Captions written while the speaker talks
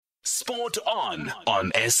Sport on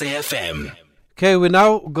SAFM. Okay, we're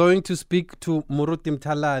now going to speak to Moruti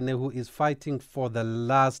Mthalane, who is fighting for the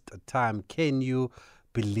last time. Can you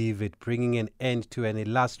believe it? Bringing an end to an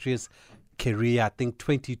illustrious career, I think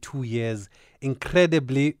 22 years,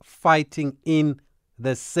 incredibly fighting in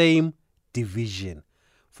the same division.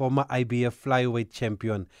 Former IBF flyweight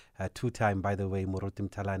champion, two-time, by the way, Moruti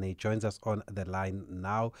Mthalane joins us on the line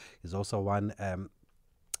now. He's also won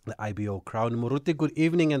the IBO crown. Moruti, good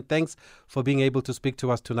evening and thanks for being able to speak to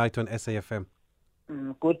us tonight on SAFM.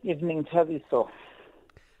 Good evening, Taviso.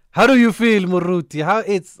 How do you feel, Moruti? How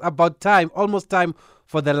it's about time, almost time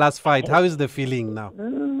for the last fight. How is the feeling now?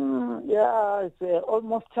 It's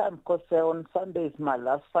almost time because on Sunday is my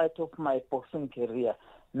last fight of my boxing career.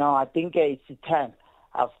 Now I think it's time.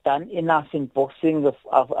 I've done enough in boxing.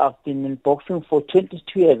 I've been in boxing for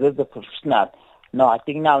 22 years as a professional. Now I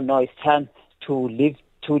think now it's time to live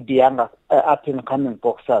to the younger up-and-coming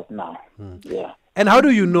boxers now. Yeah. And how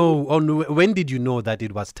do you know, or when did you know that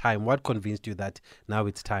it was time? What convinced you that now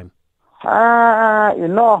it's time?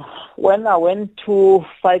 When I went to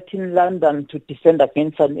fight in London to defend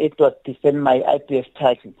against an Edward, defend my IPF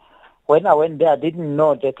title, when I went there, I didn't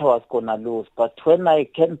know that I was going to lose. But when I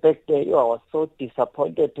came back there, I was so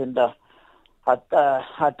disappointed and I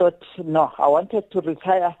thought, I wanted to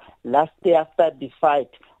retire last day after the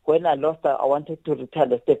fight. When I lost, I wanted to retire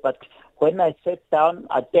last day. But when I sat down,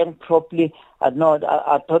 I think properly, I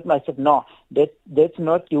thought myself, that's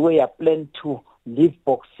not the way I plan to leave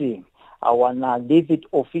boxing. I want to leave it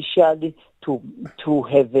officially to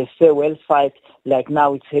have a farewell fight like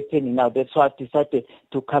now it's happening now. That's why I decided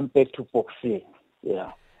to come back to boxing.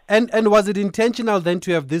 Yeah. And was it intentional then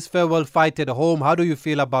to have this farewell fight at home? How do you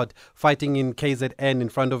feel about fighting in KZN in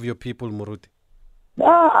front of your people, Moruti?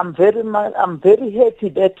 I'm very happy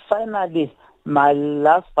that finally my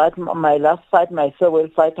last fight, my farewell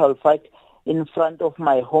fight, I'll fight in front of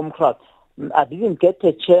my home crowd. I didn't get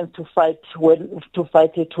a chance to fight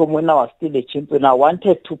at home when I was still a champion. I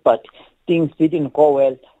wanted to, but things didn't go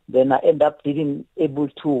well. Then I ended up being able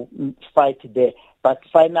to fight there. But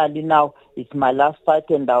finally now it's my last fight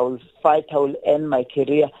and I will end my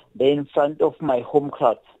career there in front of my home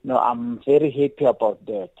crowd. No, I'm very happy about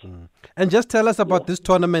that. And just tell us about this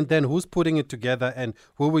tournament then. Who's putting it together and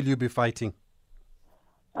who will you be fighting?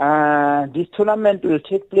 This tournament will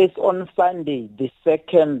take place on Sunday, the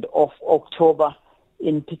 2nd of October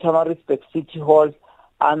in Pietermaritzburg City Hall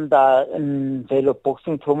under Velo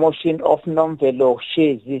Boxing Promotion of Nomvelo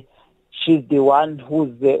Shezi. She's the one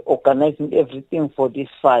who's organizing everything for this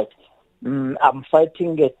fight. I'm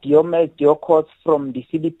fighting Diomel Diokos from the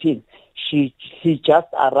Philippines. She just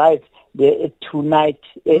arrived there tonight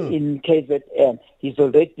in KZN. He's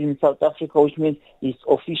already in South Africa, which means he's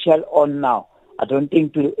official on now. I don't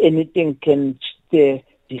think anything can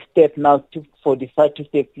disturb now for the fight to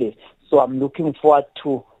take place. So I'm looking forward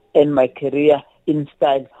to end my career in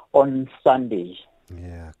style on Sunday.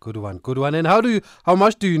 Yeah, good one. And how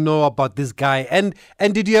much do you know about this guy? And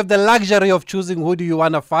did you have the luxury of choosing who do you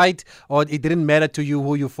want to fight, or it didn't matter to you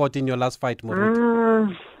who you fought in your last fight,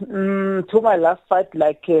 Moruti? To my last fight,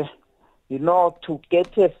 to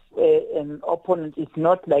get an opponent, it's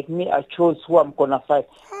not like me. I chose who I'm gonna fight,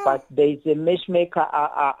 but there is a matchmaker.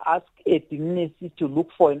 I asked Edinisi to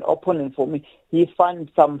look for an opponent for me. He found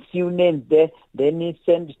some few names there. Then he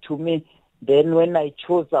sent it to me. Then when I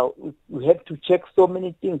chose, we have to check so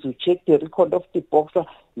many things. You check the record of the boxer.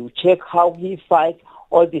 You check how he fights,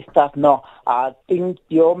 all this stuff. Now, I think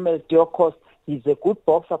Diomel Diokos, he's a good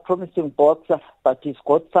boxer, promising boxer, but he's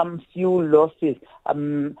got some few losses.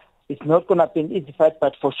 It's not going to be an easy fight,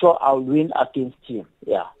 but for sure I'll win against him.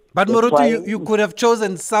 Yeah. But Moruti, you could have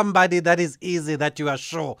chosen somebody that is easy, that you are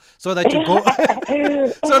sure, so that you go,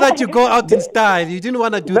 so that you go out in style. You didn't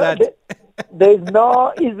want to do that. There's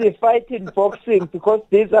no easy fight in boxing because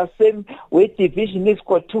these are same weight division. He's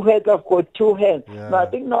got two heads, I've got two hands. Yeah. No, I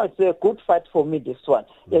think it's a good fight for me, this one.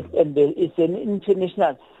 And it's an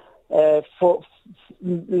international.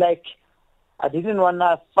 I didn't want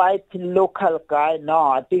to fight local guy. No,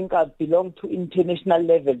 I think I belong to international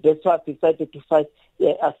level. That's why I decided to fight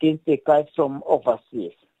against a guy from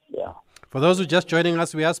overseas. Yeah. For those who are just joining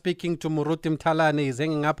us, we are speaking to Moruti Mthalane. He's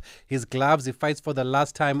hanging up his gloves. He fights for the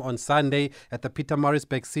last time on Sunday at the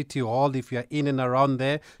Pietermaritzburg City Hall. If you're in and around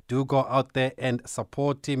there, do go out there and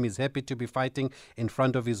support him. He's happy to be fighting in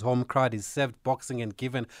front of his home crowd. He's served boxing and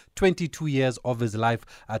given 22 years of his life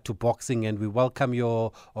to boxing. And we welcome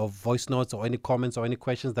your voice notes or any comments or any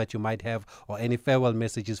questions that you might have or any farewell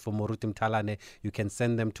messages for Moruti Mthalane. You can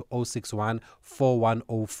send them to 061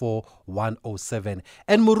 4104 107.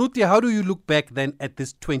 And Moruti, how do you you look back then at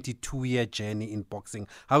this 22-year journey in boxing?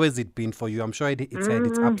 How has it been for you? I'm sure it's had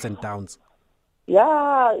its ups and downs.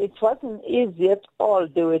 Yeah, it wasn't easy at all.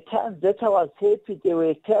 There were times that I was happy. There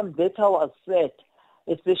were times that I was sad,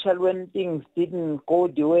 especially when things didn't go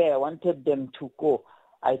the way I wanted them to go.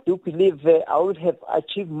 I do believe I would have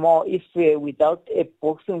achieved more if without a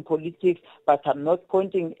boxing politics, but I'm not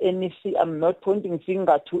pointing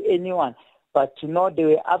finger to anyone. But there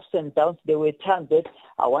were ups and downs. There were times that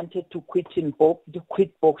I wanted to quit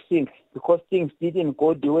boxing because things didn't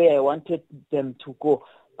go the way I wanted them to go.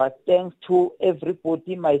 But thanks to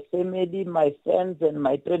everybody, my family, my friends, and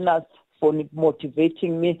my trainers for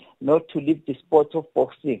motivating me not to leave the sport of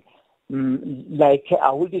boxing. Like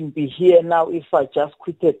I wouldn't be here now if I just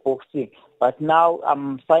quitted boxing. But now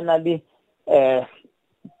I'm finally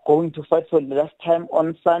going to fight for the last time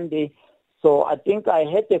on Sunday. So I think I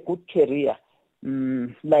had a good career.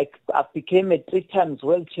 Like I became a 3 times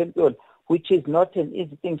world champion, which is not an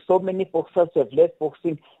easy thing. So many boxers have left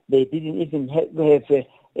boxing. They didn't even have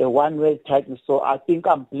a one world title. So I think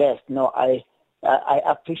I'm blessed. No, I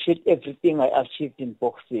appreciate everything I achieved in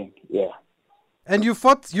boxing. Yeah. And you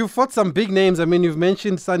fought some big names. I mean, you've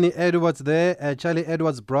mentioned Sonny Edwards there, Charlie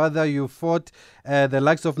Edwards' brother. You fought the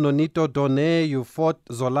likes of Nonito Done. You fought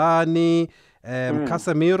Zolani,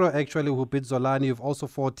 Casemiro, actually, who beat Zolani. You've also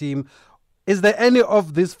fought him. Is there any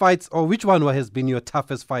of these fights, or which one has been your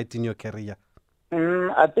toughest fight in your career?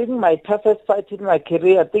 I think my toughest fight in my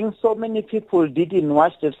career, I think so many people didn't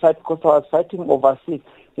watch the fight because I was fighting overseas.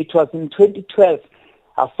 It was in 2012.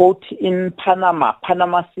 I fought in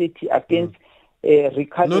Panama City against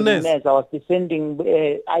Ricardo Nunes. I was defending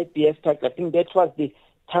IBF title. I think that was the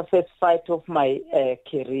toughest fight of my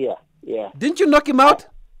career. Yeah. Didn't you knock him out?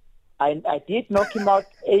 I did knock him out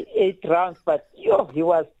 8 rounds, but he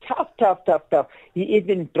was tough. He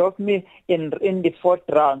even dropped me in the 4th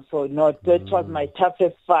round. So that was my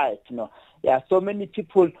toughest fight. Yeah, so many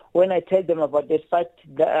people, when I tell them about that fight,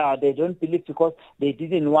 they don't believe because they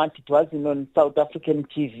didn't want it. Wasn't on South African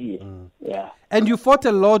TV. Yeah. And you fought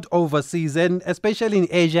a lot overseas, and especially in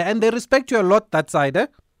Asia, and they respect you a lot that side, eh?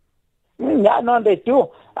 Yeah, no, they do.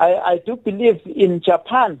 I do believe in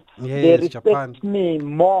Japan. Yes, they respect Japan. me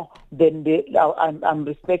more than I'm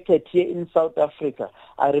respected here in South Africa.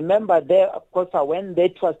 I remember there, of course, I went there.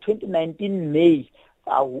 It was 2019 May.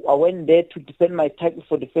 I went there to defend my title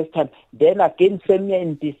for the first time. Then again, same year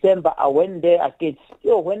in December, I went there again.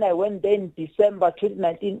 When I went there in December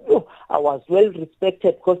 2019, I was well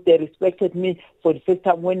respected because they respected me for the first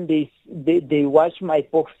time when they watched my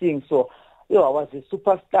boxing. So I was a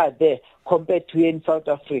superstar there compared to here in South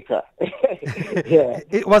Africa. Yeah.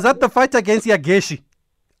 Was that the fight against Yageshi?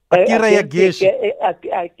 Akira Yageshi.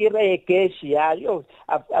 Akira Yageshi, yeah.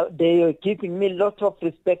 They were giving me a lot of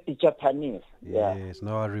respect, the Japanese. Yeah. Yes,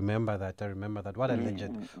 no, I remember that. What a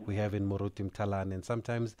legend we have in Moruti Mthalane. And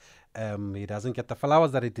sometimes he doesn't get the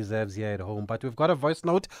flowers that he deserves here at home. But we've got a voice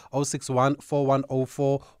note, 061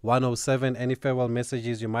 4104 107. Any farewell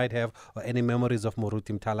messages you might have or any memories of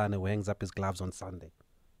Moruti Mthalane who hangs up his gloves on Sunday.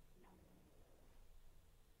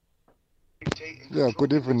 Yeah,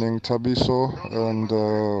 good evening, Tabiso and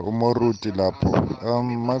Umoruti Lapo.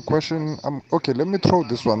 My question, okay, let me throw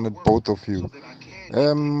this one at both of you.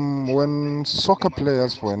 When soccer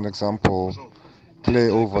players, for an example, play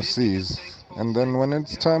overseas, and then when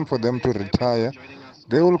it's time for them to retire,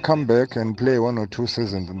 they will come back and play 1 or 2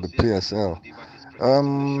 seasons in the PSL.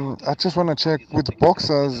 I just want to check with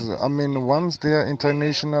boxers, I mean, once they are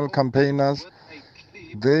international campaigners,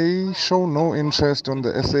 they show no interest on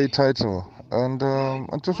the SA title. And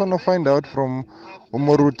I just want to find out from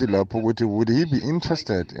Umoruti Lapo, would he be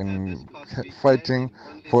interested in fighting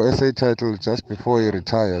for SA title just before he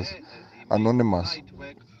retires? Anonymous.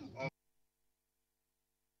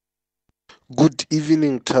 Good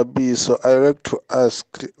evening, Tabi. So I like to ask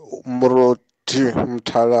Moruti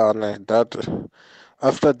Mthalane that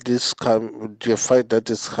after this the fight that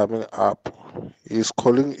is coming up, he's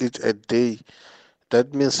calling it a day.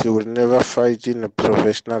 That means he will never fight in a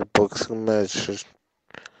professional boxing match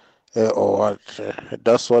or what?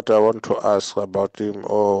 That's what I want to ask about him.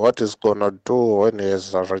 Or what he's going to do when he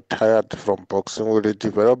is retired from boxing. Will he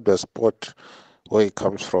develop the sport where he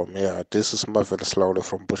comes from? Yeah, this is Marvelous Laule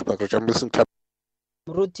from Bushbuck. I'm listening to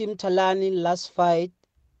Moruti Mthalane last fight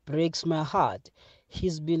breaks my heart.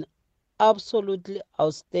 He's been absolutely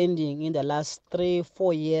outstanding in the last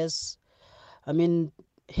 3-4 years. I mean,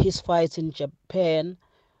 his fights in Japan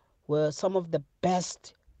were some of the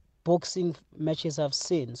best boxing matches I've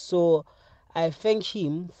seen. So I thank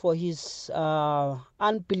him for his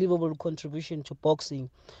unbelievable contribution to boxing.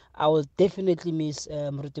 I will definitely miss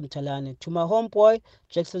Moruti Mthalane. To my homeboy,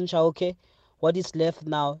 Jackson Chauke, what is left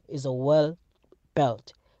now is a world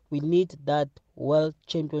belt. We need that world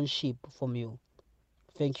championship from you.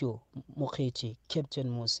 Thank you, Moketi, Captain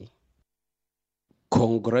Musi.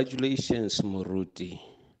 Congratulations, Moruti,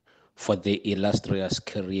 for the illustrious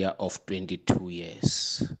career of 22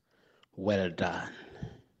 years. Well done.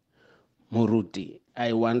 Moruti,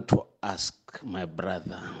 I want to ask my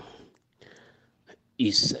brother,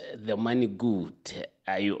 is the money good?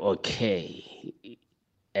 Are you okay?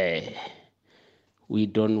 We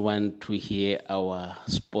don't want to hear our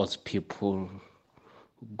sports people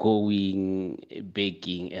going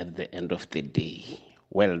begging at the end of the day.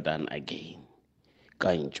 Well done again.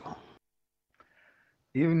 Kanjo.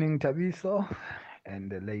 Evening, Tabiso, and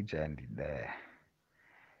the legend there.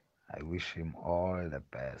 I wish him all the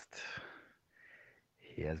best.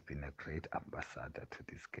 He has been a great ambassador to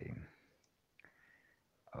this game.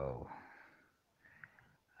 Oh,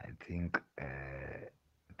 I think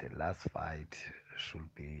the last fight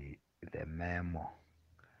should be the memo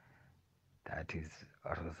that is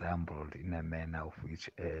resembled in a manner of which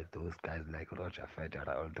those guys like Roger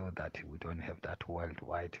Federer, although that we don't have that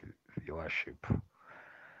worldwide viewership,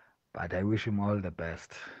 but I wish him all the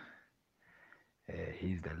best.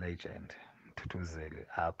 He's the legend. Tutuzeli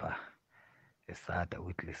Apa Esada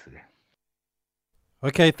Whitley.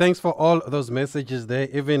 Okay, thanks for all those messages there.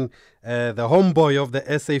 Even the homeboy of the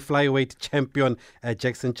SA flyweight champion,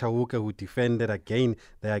 Jackson Chauke, who defended again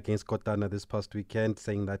there against Kotana this past weekend,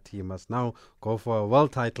 saying that he must now go for a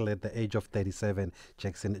world title at the age of 37.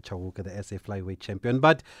 Jackson Chauke, the SA flyweight champion.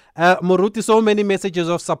 But Moruti, so many messages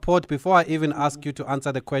of support. Before I even ask you to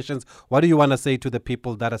answer the questions, what do you want to say to the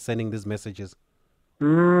people that are sending these messages?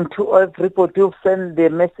 To everybody who send the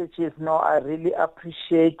messages, no, I really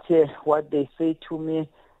appreciate what they say to me.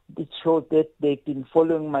 It shows that they've been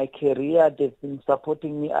following my career, they've been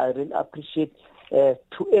supporting me. I really appreciate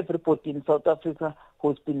to everybody in South Africa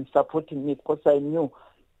who's been supporting me, because I know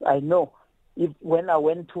if when I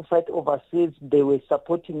went to fight overseas, they were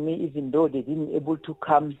supporting me, even though they didn't able to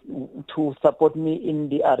come to support me in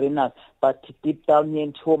the arena. But deep down here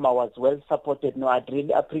at home, I was well supported. No, I'd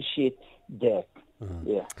really appreciate that.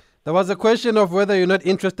 Yeah. There was a question of whether you're not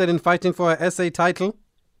interested in fighting for a SA title.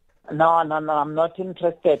 No, I'm not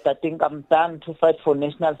interested. I think I'm done to fight for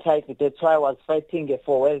national title. That's why I was fighting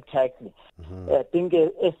for world title. I think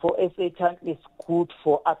for SA title is good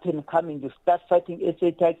for up and coming. You start fighting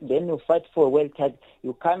SA title, then you fight for world title.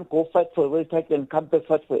 You can't go fight for world title and come back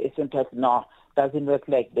fight for SA title. No, doesn't work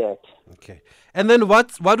like that. Okay. And then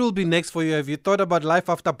what will be next for you? Have you thought about life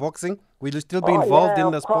after boxing? Will you still be involved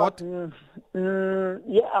in the sport?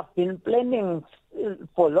 Yeah, I've been planning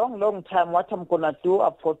for a long time what I'm going to do.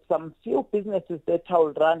 I've got some few businesses that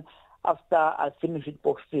I'll run after I finish with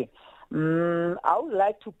boxing. I would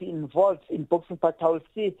like to be involved in boxing, but I'll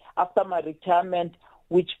see after my retirement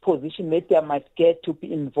which position maybe I might get to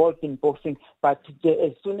be involved in boxing. But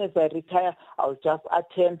as soon as I retire, I'll just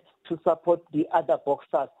attend to support the other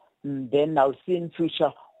boxers. Then I'll see in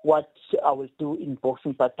future what I will do in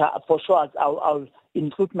boxing. But for sure, I'll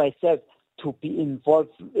include myself to be involved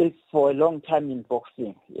for a long time in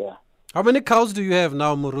boxing. Yeah. How many cows do you have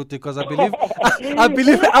now, Moruti? Because I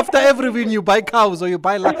believe after every win you buy cows or you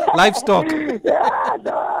buy livestock. Yeah,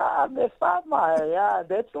 no, I'm a farmer. Yeah,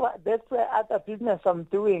 that's the other business I'm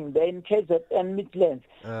doing. They're in KZN Midlands.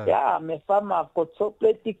 Yeah, I'm a farmer. I've got so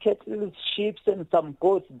plenty cattle, sheep, and some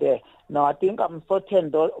goats there. No, I think I'm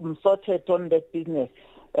sorted on that business.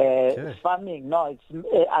 Farming. No,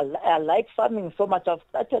 I like farming so much. I've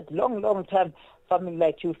started long time farming,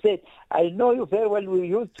 like you said. I know you very well. We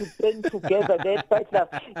used to train together.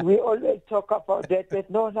 We always talk about that.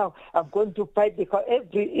 No, I'm going to fight because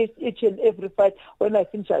each and every fight, when I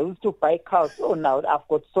finish, I used to buy cows. Oh, now I've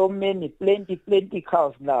got so many, plenty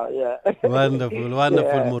cows now. Yeah. Wonderful,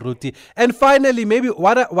 Moruti. And finally, maybe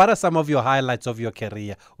what are some of your highlights of your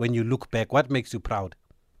career when you look back? What makes you proud?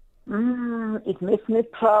 It makes me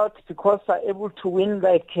proud because I'm able to win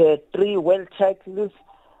like 3 world titles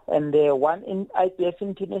and one in IBF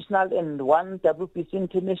International and one WBC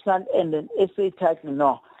International and an SA title.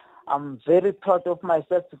 No, I'm very proud of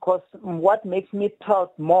myself because what makes me proud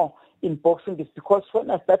more in boxing is because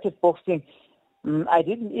when I started boxing, I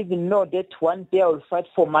didn't even know that one day I would fight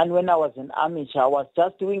for money when I was in amateur. I was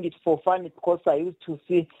just doing it for fun because I used to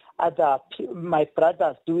see my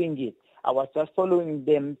brothers doing it. I was just following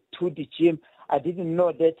them to the gym. I didn't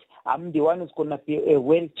know that I'm the one who's going to be a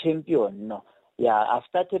world champion. No. Yeah, I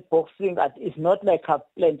started boxing. It's not like I've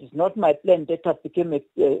planned. It's not my plan that I became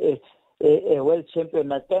a a world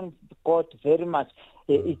champion. I thank God very much.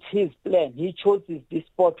 It's his plan. He chose this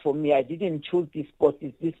sport for me. I didn't choose this sport.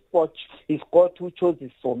 It's this sport. It's God who chose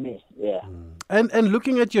it for me. Yeah. And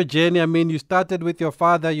looking at your journey, I mean, you started with your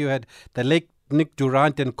father. You had the late Nick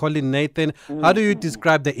Durant and Colin Nathan. How do you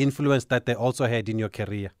describe the influence that they also had in your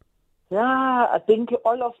career? Yeah, I think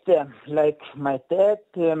all of them, like my dad,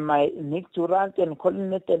 my Nick Durant and Colin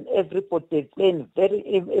Nathan, everybody, they played a very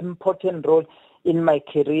important role in my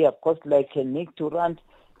career. Because like Nick Durant,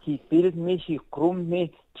 he built me, he groomed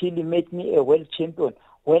me till he made me a world champion.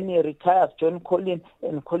 When he retired, John Colin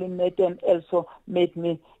and Colin Nathan also made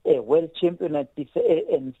me a world champion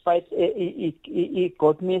and fight. He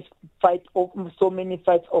got me fight so many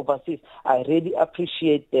fights overseas. I really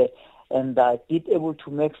appreciate that. And I did able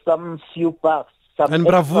to make some few bucks. And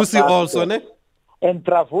Bravusi also, ne? And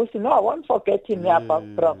Bravusi, no, I won't forget him. Yeah, but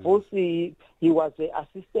Bravusi, he was the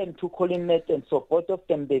assistant to Colin Nathan. So both of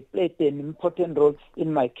them, they played an important role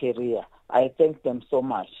in my career. I thank them so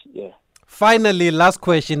much. Yeah. Finally, last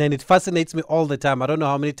question, and it fascinates me all the time. I don't know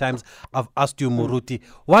how many times I've asked you, Moruti,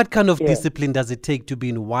 what kind of discipline does it take to be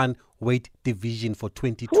in one weight division for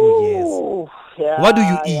 22 years? Yeah, what do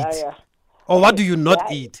you eat? Or what do you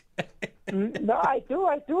not eat? No, I do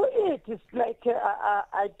eat. It's like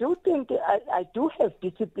I do think I do have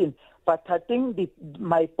discipline, but I think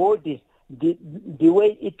my body, the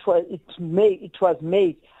way it was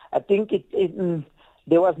made, I think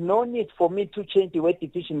there was no need for me to change the weight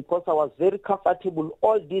division because I was very comfortable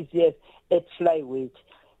all these years at flyweight.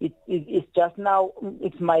 It's just now.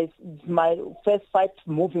 It's my first fight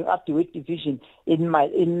moving up the weight division in my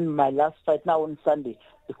last fight now on Sunday,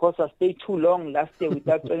 because I stayed too long last year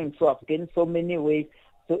without training, so I've gained so many weight,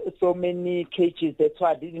 so many kgs. That's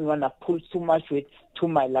why I didn't want to pull too much weight to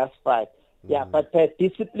my last fight. Yeah, but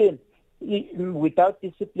discipline. Without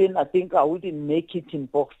discipline, I think I wouldn't make it in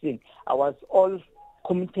boxing. I was all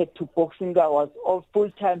committed to boxing. I was all full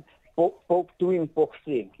time doing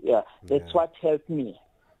boxing. Yeah, that's what helped me.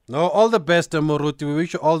 No, all the best, Moruti. We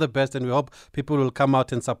wish you all the best, and we hope people will come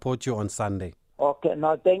out and support you on Sunday. Okay,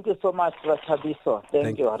 no, thank you so much, Ratabiso.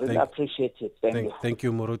 Thank you. I really appreciate it. Thank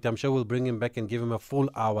you, Moruti. I'm sure we'll bring him back and give him a full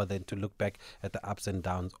hour then to look back at the ups and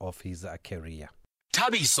downs of his career.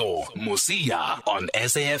 Thabiso Mosia on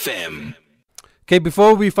SAFM. Okay,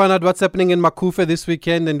 before we find out what's happening in Makufe this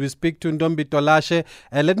weekend and we speak to Ndombi Tolashe,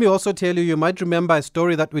 let me also tell you might remember a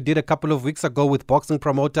story that we did a couple of weeks ago with boxing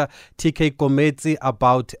promoter TK Kometsi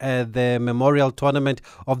about the memorial tournament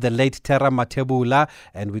of the late Terra Matebula,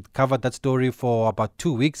 and we covered that story for about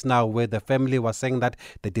 2 weeks now, where the family was saying that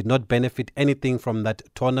they did not benefit anything from that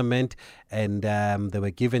tournament, and they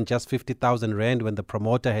were given just 50,000 rand when the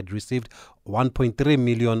promoter had received 1.3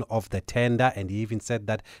 million of the tender, and he even said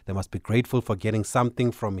that they must be grateful for getting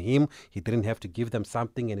something from him. He didn't have to give them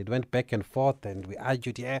something, and it went back and forth, and we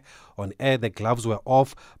argued here on air. The gloves were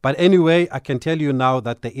off. But anyway, I can tell you now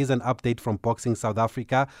that there is an update from Boxing South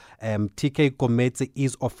Africa. TK Kometsi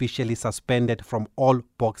is officially suspended from all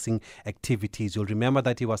boxing activities. You'll remember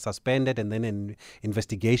that he was suspended, and then an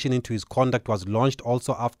investigation into his conduct was launched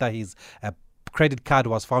also after his credit card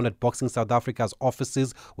was found at Boxing South Africa's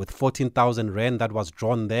offices with 14,000 rand that was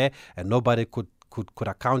drawn there, and nobody could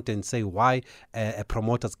account and say why a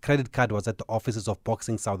promoter's credit card was at the offices of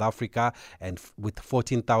Boxing South Africa, and with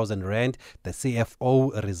 14,000 rand. The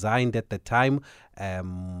CFO resigned at the time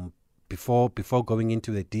before going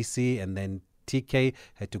into the DC, and then TK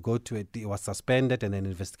had to go to it. He was suspended, and an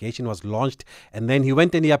investigation was launched, and then he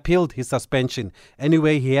went and he appealed his suspension.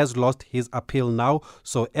 Anyway, he has lost his appeal now,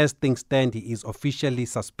 so as things stand, he is officially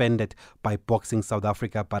suspended by Boxing South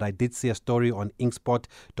Africa. But I did see a story on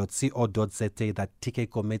inksport.co.za that TK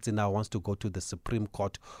Kometsi now wants to go to the Supreme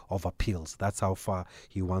Court of Appeals. That's how far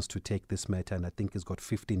he wants to take this matter, and I think he's got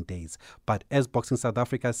 15 days. But as Boxing South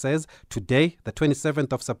Africa says, today, the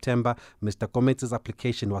 27th of September, Mr. Kometsi's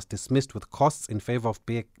application was dismissed with costs in favor of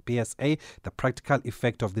PSA. The practical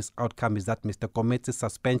effect of this outcome is that Mr. Kometsi's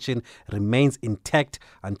suspension remains intact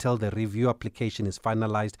until the review application is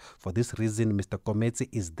finalized. For this reason, Mr. Kometsi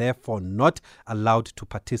is therefore not allowed to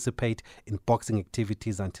participate in boxing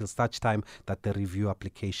activities until such time that the review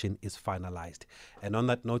application is finalized. And on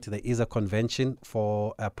that note, there is a convention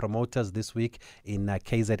for promoters this week in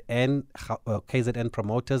KZN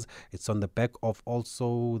promoters. It's on the back of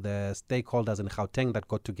also the stakeholders in Gauteng that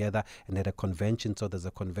got together and had a convention. So there's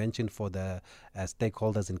a convention for the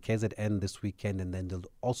stakeholders in KZN this weekend, and then there'll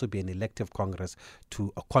also be an elective conference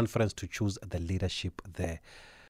to choose the leadership there.